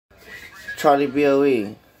Charly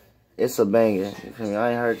BOE. It's a banger. You feel me? I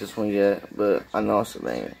ain't heard this one yet, but I know it's a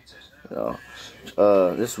banger. You know,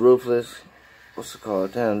 this Ruthless. What's it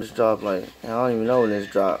called? Damn, this dropped like I don't even know when this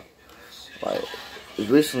dropped. Like it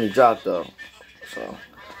recently dropped though. So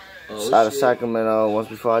it's out of Sacramento. Once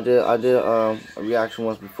before I did a reaction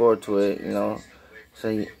once before to it. You know, so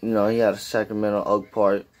he had a Sacramento Oak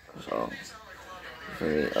Park. So you feel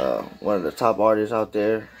me? One of the top artists out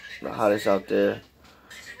there, the hottest out there.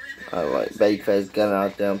 Like Babyface Gunna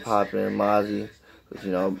out there and popping, Mozzie, but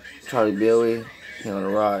you know, Charly BOE, he on the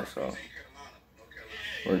rise, so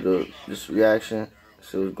we'll do this reaction,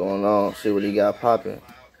 see what's going on, see what he got popping.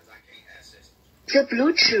 The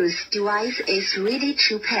Bluetooth device is ready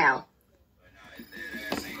to pair.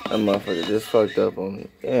 That motherfucker just fucked up on me.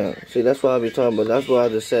 Damn, see, that's what I be talking about. That's what I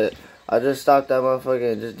just said. I just stopped that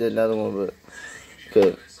motherfucker and just did another one, but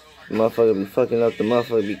cause the motherfucker be fucking up, the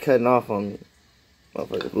motherfucker be cutting off on me.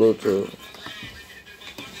 Motherfucker Bluetooth.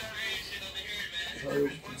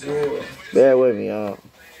 Bear with me, y'all.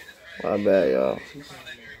 My bad, y'all.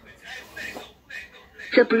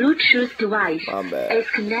 The Bluetooth device My bad. is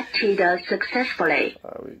connected successfully.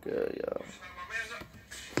 Alright, we good, y'all.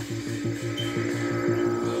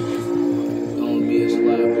 Don't be a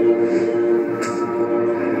slapper.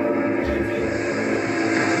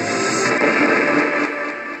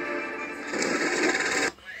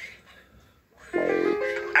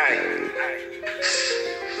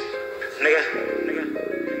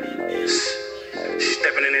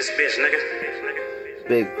 Stepping in this bitch, nigga.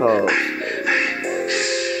 Big pause.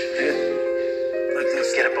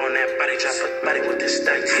 Get up on that body, drop a body with this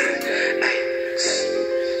stack.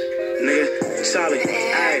 Nigga, Charly,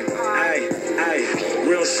 ayy.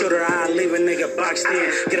 Real shooter, I leave a nigga boxed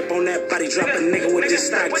in. Get up on that body, drop a nigga with this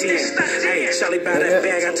stock 10. Ayy, Charly by that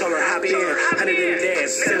bag, I told her hop in. 100 in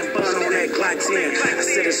dance, send a bun on that Glock 10. I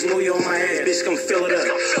said it's Louis on my ass, bitch, come fill it up.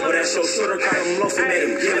 Oh, that show shooter, caught him loafing, made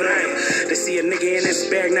him give it up. They see a nigga in this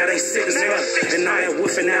bag, now they sick as fuck. And now that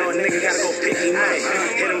woofing, now a nigga gotta go pick him up.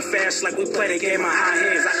 Hit him fast like we play the game of high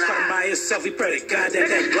hands. I caught him by himself, he pray to God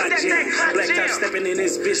that Glock jam. Black top stepping in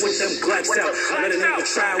this bitch with them Glocks out. Let a nigga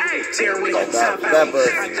try, we tear a nigga top out.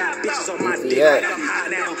 I got bitches on my dick like I'm hot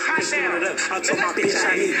now. Bitch, it up. I told my bitch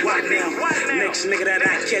I need what now. Next nigga that I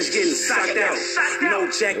catch getting socked out. No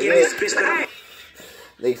jack in this bitch, but I'm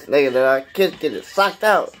Next nigga that I catch getting socked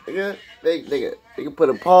out. Nigga, big nigga. You can put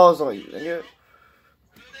a pause on you, nigga.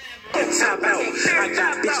 top out. I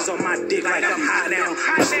got bitches on my dick like I'm hot now.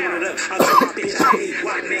 Bitch, it up. I told my bitch I need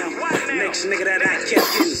what now. Next nigga that I catch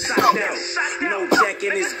getting socked out. No jack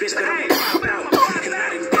in this bitch, but I'm pop out. And I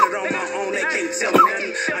didn't get it on my own, they can't tell me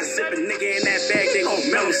nothing. I zip a nigga in that bag, they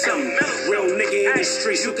gon' melt him something. Real nigga in the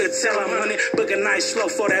streets, you could tell I'm money. Book a night slow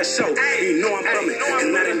for that show. You know I'm bumming.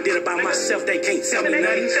 And I done did it by myself, they can't tell me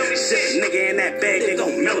nothing. Zip a nigga in that bag, they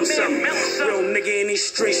gon' melt him something. Real nigga in these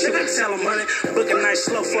streets, you could tell I'm money. Book a night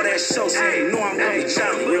slow for that show, so you know I'm gonna be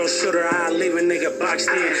Charly. Real shooter, I leave a nigga boxed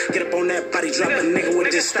in. Get up on that body, drop a nigga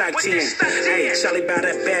with this stock 10. Hey, Charly by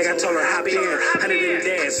that bag, I told her hop in. 100 in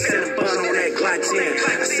dance, send a bun on that Glock 10.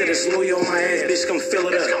 I said it's Louis on my ass, bitch, come fill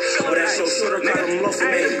it up. Oh, that show shooter, caught him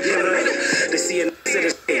loafing, made him give it up. They see a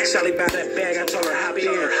nigga said Charly by that bag, I told her hop in.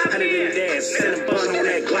 100 in dance, send a bun on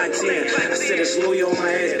that Glock 10. I said it's Louis on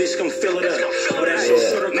my ass, bitch, come fill it up. Oh, that show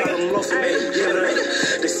shooter, caught him loafing, made him give it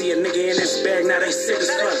up. They see a nigga in this bag, now they sick as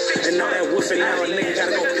fuck. And now that woofing, now a nigga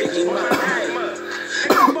gotta go pick him up.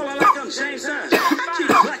 I'm ballin' like I'm James Bond. Keep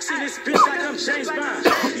flexing this bitch like I'm James Bond.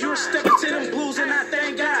 You're stepping to them blues and I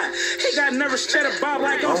thank God. He got nervous cheddar bob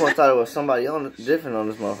like I almost thought it was somebody different on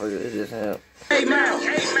this motherfucker. It's just him. Hey man,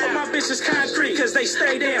 all my bitches concrete cause they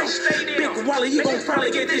stay down. Big Wally, he gon'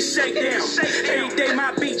 probably get this shake down. Every day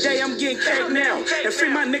my beat day, I'm getting cake now. And free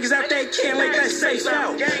my niggas out there, can't let that safe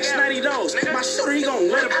out. Snotty those, my shooter, he gon'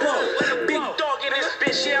 let it blow. Big dog in this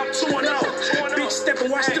bitch, yeah, I'm 2-0. Big step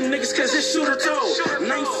and watch them niggas cause this shooter told.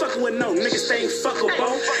 And I ain't fucking with no niggas, they ain't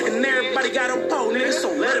fuckable. And everybody got a pole, niggas,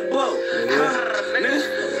 so let it blow.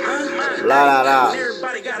 La la la.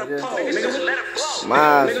 Everybody got a pole, niggas, let it blow.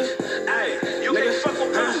 Mine.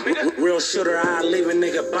 Real shooter, I leave a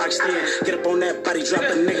nigga boxed in. Get up on that body, drop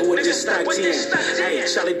a nigga with this stock 10. Hey,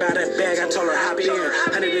 Charly by that bag, I told her hop in.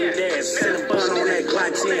 100 in dance, send a bun on that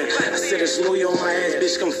Glock 10. I said it's Louis on my ass,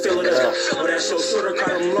 bitch, come fill it up. Oh, that show shooter,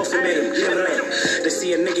 caught him loafing, made him give it up. They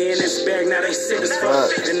see a nigga in this bag, now they sick as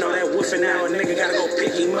fuck. And know that woofing, now a nigga gotta go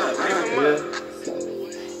pick him up.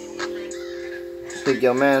 Pick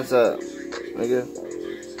your mans up, nigga.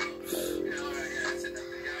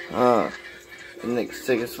 Nigga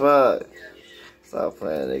sick as fuck. Stop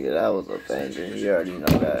playing, nigga. That was a banger. You already know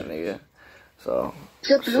that, nigga. So,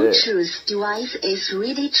 The shit. Bluetooth device is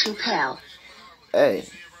ready to pair. Hey,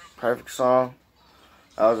 perfect song.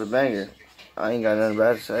 That was a banger. I ain't got nothing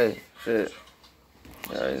bad to say. Shit.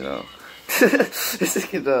 You already know. This is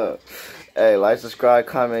good up. Hey, like, subscribe,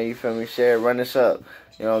 comment, you feel me? Share, run this up.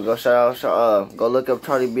 You know, go go look up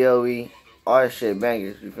Charly BOE. All that shit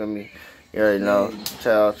bangers, you feel me? You already know.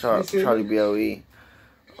 Shout out Charly BOE.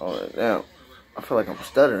 Oh, damn. I feel like I'm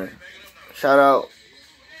stuttering. Shout out.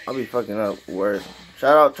 I'll be fucking up words.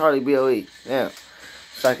 Shout out Charly BOE. Damn.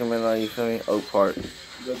 Sacramento, you feel me? Oak Park.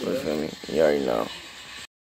 You feel me? You already know.